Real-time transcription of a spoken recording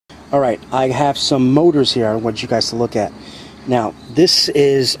Alright, I have some motors here I want you guys to look at. Now, this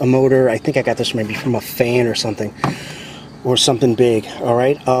is a motor, I think I got this maybe from a fan or something big,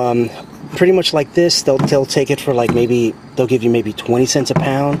 alright? Pretty much like this, they'll take it for like maybe, they'll give you maybe 20 cents a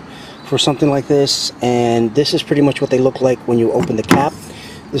pound for something like this, and this is pretty much what they look like when you open the cap.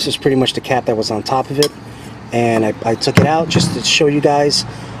 This is pretty much the cap that was on top of it, and I took it out just to show you guys,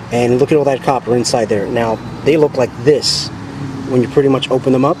 and look at all that copper inside there. Now, they look like this when you pretty much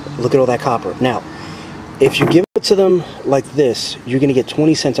open them up. Look at all that copper. Now, if you give it to them like this, you're going to get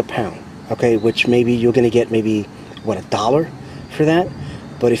 20 cents a pound, okay, which maybe you're going to get maybe, what, $1 for that?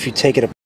 But if you take it